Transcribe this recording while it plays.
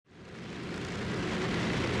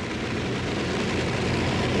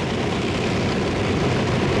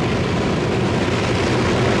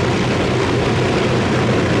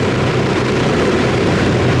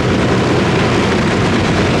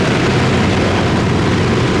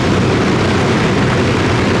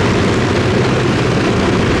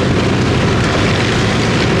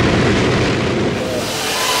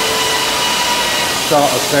start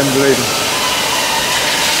assembling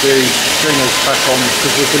the stringers back on,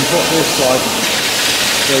 because we can put this side,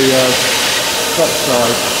 the top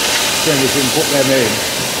side stringers, we can put them in,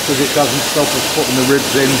 because it doesn't stop us putting the ribs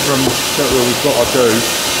in from what we've got to do.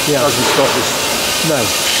 Yeah. It doesn't stop us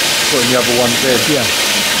putting the other ones in. Yeah.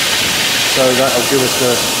 So that'll give us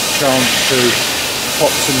a chance to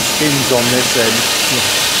pop some skins on this end. Yeah.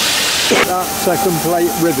 That second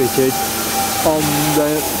plate riveted on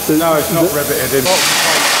the no, it's not riveted in.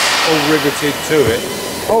 All riveted to it.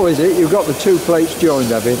 Oh, is it? You've got the two plates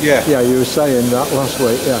joined, have you? Yeah. Yeah, you were saying that last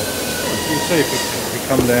week, yeah. You see if we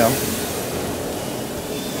come down.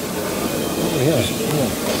 Oh, yeah.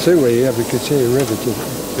 See where you we could see it riveted.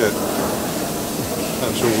 Good.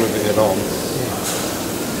 That's all riveted on.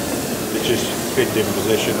 It's just pinned in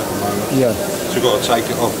position at the moment. Yeah. So we've got to take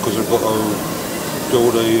it off because we've got to do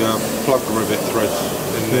all the plug rivet threads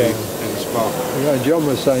in the spark. Yeah, John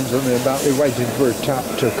was saying something about we waiting for a tap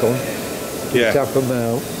to come. Tap them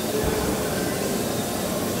out.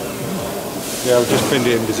 Yeah, I've just pinned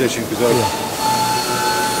it in position because I've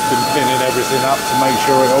been pinning everything up to make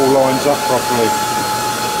sure it all lines up properly.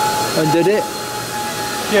 And did it?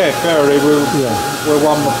 Yeah, fairly. We're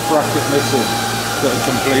one bracket missing that are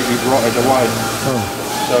completely rotted away. Oh.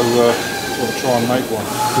 So we'll try and make one.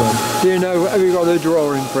 Yeah. Do you know, have you got a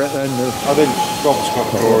drawing for it then? I think Bob's got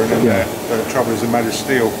a drawing in there, but the trouble is they're made of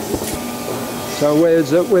steel. So where's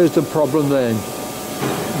the problem then?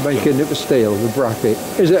 Making it with steel, the bracket.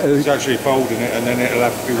 Is it? It's actually folding it and then it'll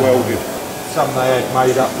have to be welded. Some they had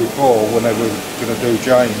made up before when they were going to do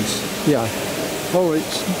James. Yeah. Oh,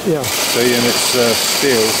 it's, yeah. See, and it's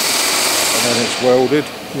steel and then it's welded.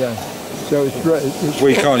 Yeah. So it's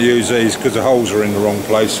we can't use these because the holes are in the wrong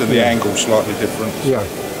place and the angle's slightly different. Yeah.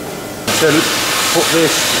 So put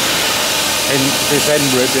this end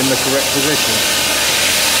rib in the correct position.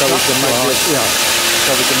 So we can make this,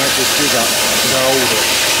 so we can make this jig up and hold it.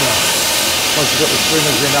 Yeah. Once you've got the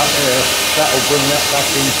stringers in up here, that'll bring that back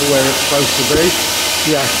into where it's supposed to be.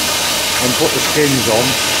 Yeah. And put the skins on,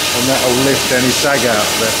 and that'll lift any sag out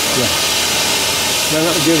of it. Yeah. Then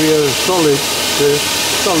that'll give you a solid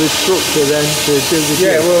structure then to do the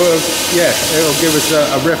jig. It'll give us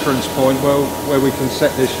a reference point where we can set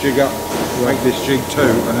this jig up, make this jig too,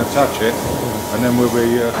 and attach it, and then we'll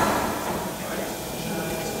be.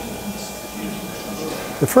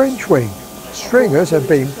 The French wing. Stringers have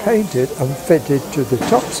been painted and fitted to the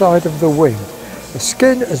top side of the wing. A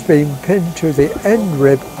skin has been pinned to the end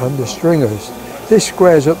rib and the stringers. This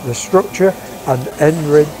squares up the structure and end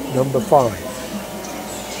rib number 5.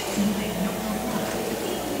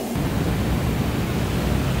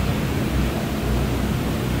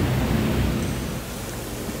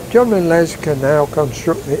 John and Les can now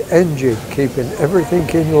construct the engine, keeping everything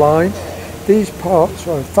in line. These parts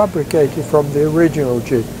are fabricated from the original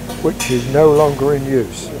jig, which is no longer in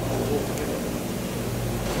use.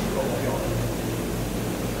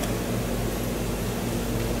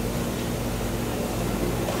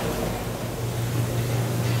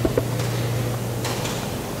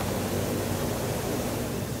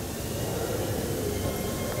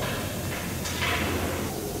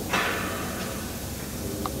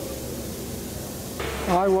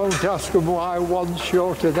 I won't ask them why one's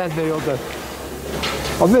shorter than the other.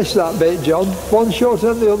 I missed that bit, John. One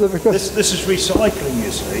shorter than the other because... This is recycling,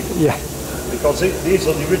 you see. Yeah. Because these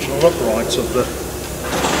are the original uprights of the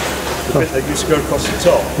bit that used to go across the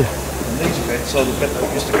top. Yeah. And these bits are the bit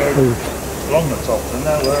that used to go along the top. And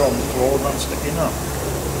now they're on the floor and that's sticking up.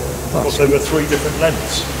 Because they were 3 different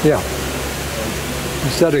lengths. Yeah.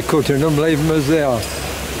 Instead of cutting them, leave them as they are.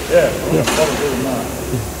 Yeah, a lot of doing that.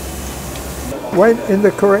 When in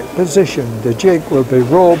the correct position, the jig will be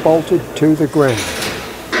raw bolted to the ground.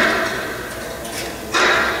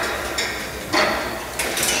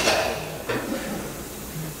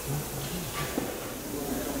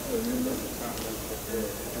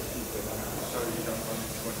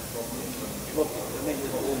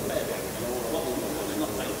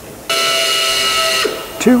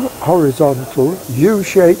 Two horizontal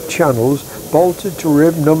U-shaped channels bolted to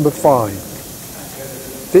rib number 5.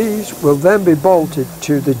 These will then be bolted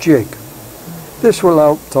to the jig. This will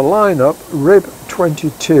help to line up rib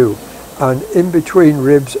 22 and in between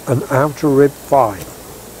ribs and outer rib 5.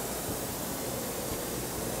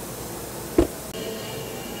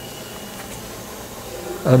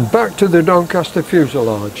 And back to the Doncaster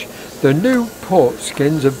fuselage. The new port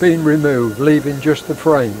skins have been removed, leaving just the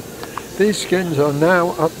frame. These skins are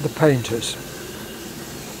now at the painters.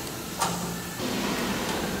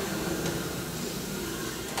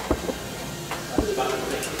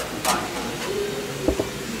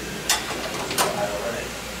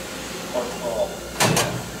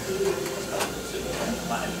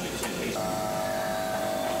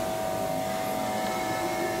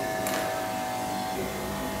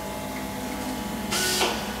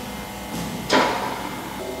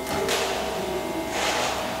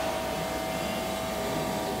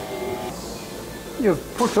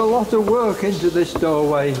 You've put a lot of work into this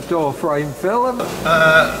door frame, Phil, haven't you?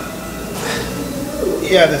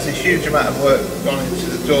 Yeah, there's a huge amount of work gone into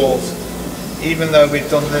the doors. Even though we've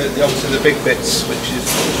done obviously the big bits, which is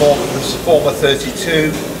former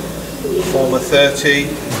 32, former 30,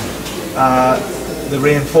 the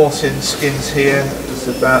reinforcing skins here, there's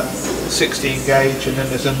about 16 gauge, and then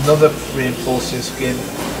there's another reinforcing skin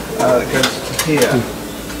that goes to here,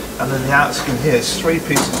 and then the out skin here. There's 3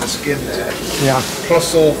 pieces of skin there,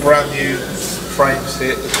 plus all brand new frames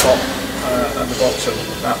here at the top and the bottom,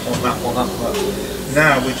 that one, that one, that one.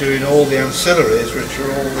 Now we're doing all the ancillaries, which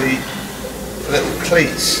are all the little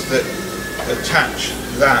cleats that attach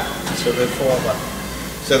that to the former.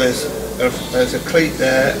 So there's a cleat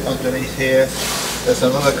there underneath here, there's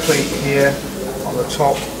another cleat here on the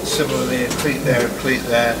top, similarly a cleat there, a cleat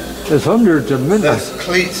there. There's hundreds of them. There's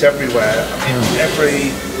cleats everywhere. I mean,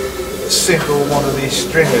 every single one of these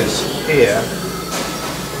stringers here,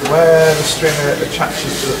 where the stringer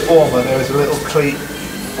attaches to the former, there is a little cleat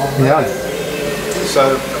on there.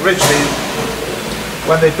 So originally,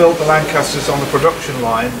 when they built the Lancasters on the production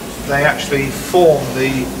line, they actually formed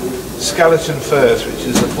the skeleton first, which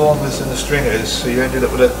is the formers and the stringers, so you ended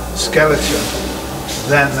up with a skeleton.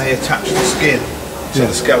 Then they attached the skin to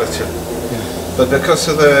the skeleton. But because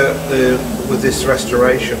of with this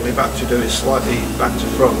restoration, we've had to do it slightly back to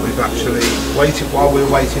front. We've actually waited while we were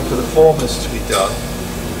waiting for the formers to be done.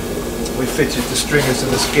 We fitted the stringers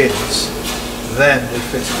and the skins. Then we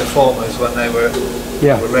fitted the formers when they were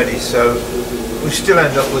ready. So we still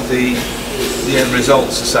end up with the end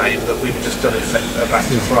results the same, but we've just done it back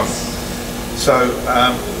to front. So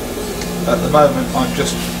at the moment I'm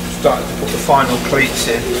just starting to put the final cleats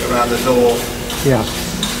in around the door.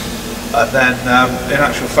 And then in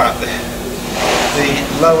actual fact the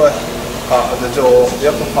lower part of the door, the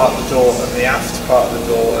upper part of the door and the aft part of the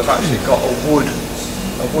door have actually got a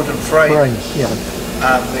wooden frame.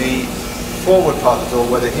 And the forward part of the door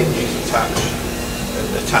where the hinges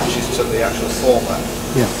attaches to the actual former.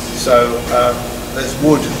 So there's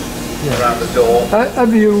wood around the door.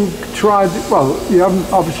 Have you tried, well, you haven't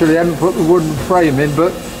put the wooden frame in,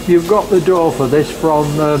 but you've got the door for this from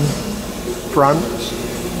France?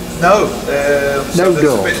 No, so there's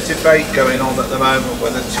door. a bit of debate going on at the moment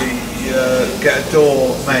whether to get a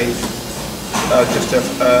door made, just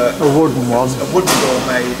a wooden one. A wooden door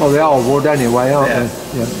made. Well, they are wood anyway, aren't they?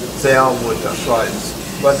 They are wood, that's right.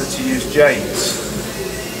 Whether to use jades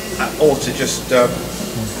or to just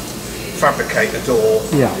fabricate a door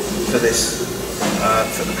for this,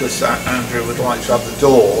 because Andrew would like to have the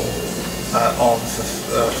door on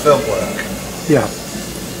for film work.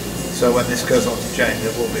 So when this goes on to Jane,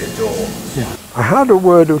 there will be a door. I had a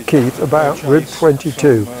word with Keith about rib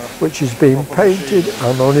 22, which has been painted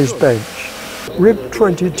and on his bench. Rib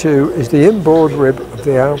 22 is the inboard rib of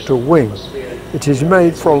the outer wing. It is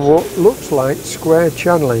made from what looks like square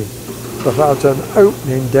channeling, but has an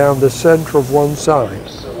opening down the centre of one side.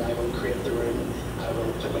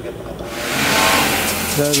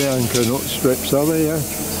 They're the anchor nut strips, are they?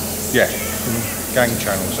 Gang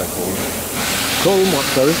channels they call them. Call them what,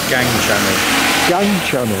 sorry? Gang channels. Gang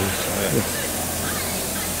channels.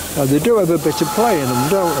 They do have a bit of play in them,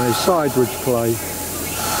 don't they? Sideways play.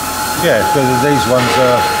 Yeah, but these ones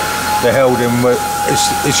they're held in with,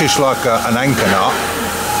 it's just like an anchor nut,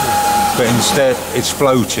 but instead it's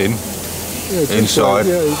floating inside.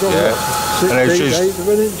 And there's just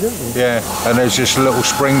and there's just a little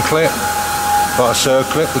spring clip, like a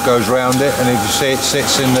circlip that goes round it, and if you see it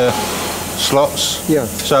sits in the slots.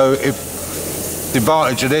 So the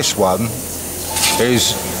advantage of this one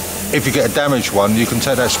is if you get a damaged one, you can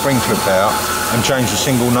take that spring clip out and change the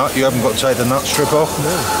single nut. You haven't got to take the nut strip off.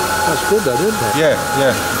 No, that's good then, isn't it?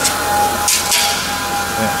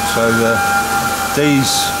 So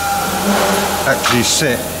these actually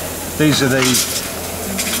sit. These are the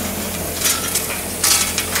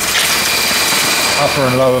upper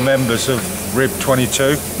and lower members of rib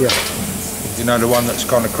 22. You know, the one that's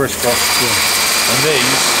kind of crisscross. And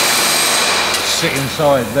these sit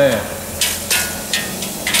inside there.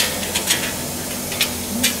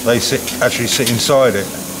 They actually sit inside it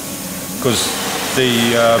because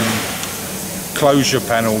the closure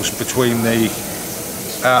panels between the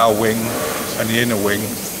outer wing and the inner wing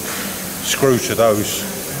screw to those,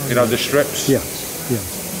 you know, the strips.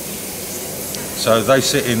 So they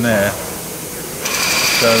sit in there.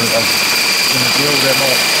 So I'm going to drill them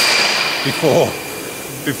off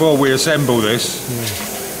before we assemble this,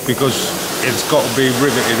 because it's got to be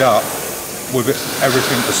riveted up with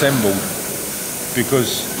everything assembled.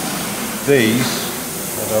 Because these,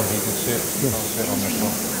 I don't know if you can see it, can't see it on this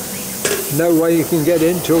one. No way you can get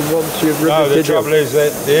into them once you've No, the riveted trouble is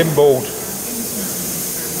that the inboard,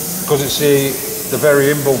 because it's the very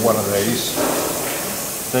inboard one of these,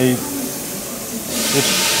 this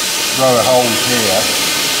row of holes here,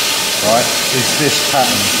 right, is this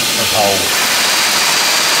pattern of hole,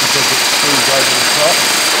 because it screws over the top.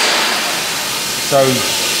 So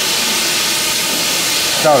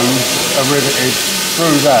those are riveted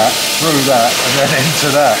through that, and then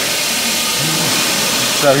into that.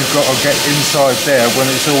 So you've got to get inside there when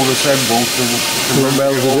it's all assembled to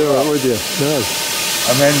well to do it, would you? No.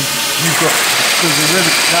 And then you've got, because the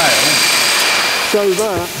rivet tail So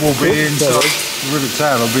that will be inside, the rivet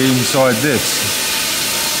tail will be inside this.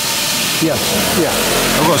 Yeah, yeah.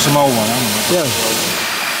 I've got some old one, haven't I? Yeah.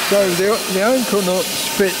 So the ankle nuts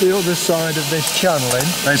fit the other side of this channeling.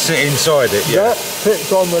 They sit inside it, yeah. That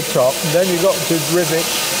fits on the top, and then you've got to rivet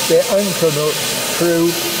the ankle nuts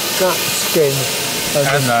through that skin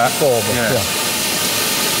and that, former. yeah.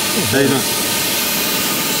 See, look.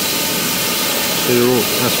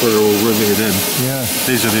 That's where they're all riveted in. Yeah.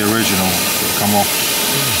 These are the original that come off.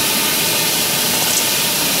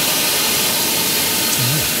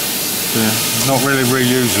 Yeah, not really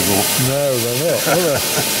reusable. No, they're not, are they?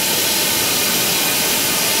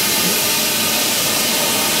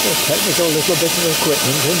 A technical little bit of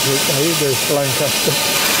equipment, isn't it? There you go, Lancaster.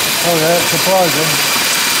 Oh yeah, it's surprising.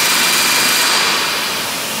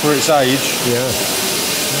 For its age. Yeah.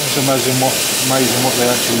 It's amazing what they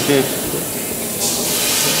actually did.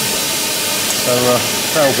 So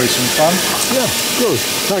that'll be some fun. Yeah, good.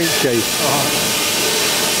 Thanks, Keith.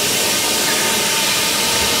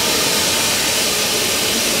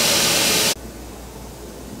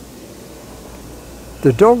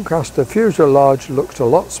 The Doncaster fuselage looks a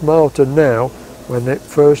lot smarter now when it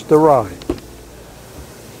first arrived.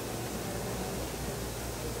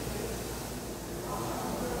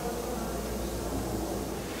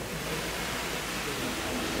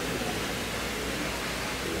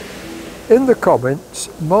 In the comments,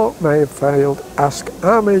 Mark Mayfield asked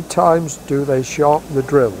how many times do they sharpen the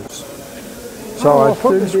drills. So I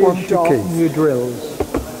put this one to Keith. Your drills.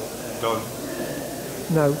 Done.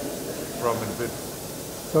 No. Throw them in the bin.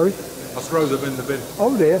 Sorry? I throw them in the bin.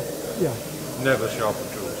 Oh dear. Yeah. Never sharpen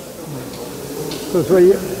tools. Because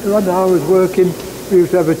when I was working, we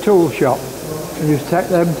used to have a tool shop, and you used to take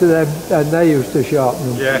them to them, and they used to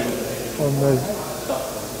sharpen them. Yeah. On the.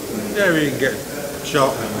 Yeah, you can get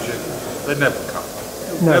sharpening machine. They never cut.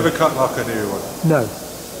 No. Never cut like a new one. No.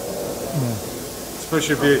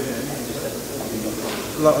 Especially if you,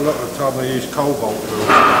 a lot of the time they use cobalt tools,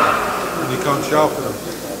 and you can't sharpen them.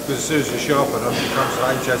 Because as soon as you sharpen them, it becomes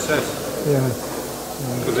an HSS. Yeah.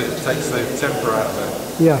 Because it takes the temper out of it.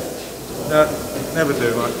 Yeah. No, never do,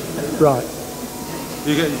 mate. Right.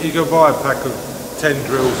 You can buy a pack of 10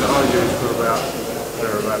 drills that I use for about,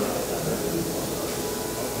 they're about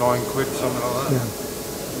 £9, something like that. Yeah.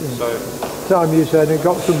 So Time you said you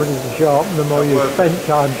got somebody to sharpen them, or you spent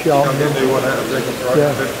time sharpening them. you want out of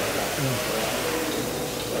Yeah.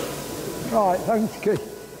 Right, thanks, Keith.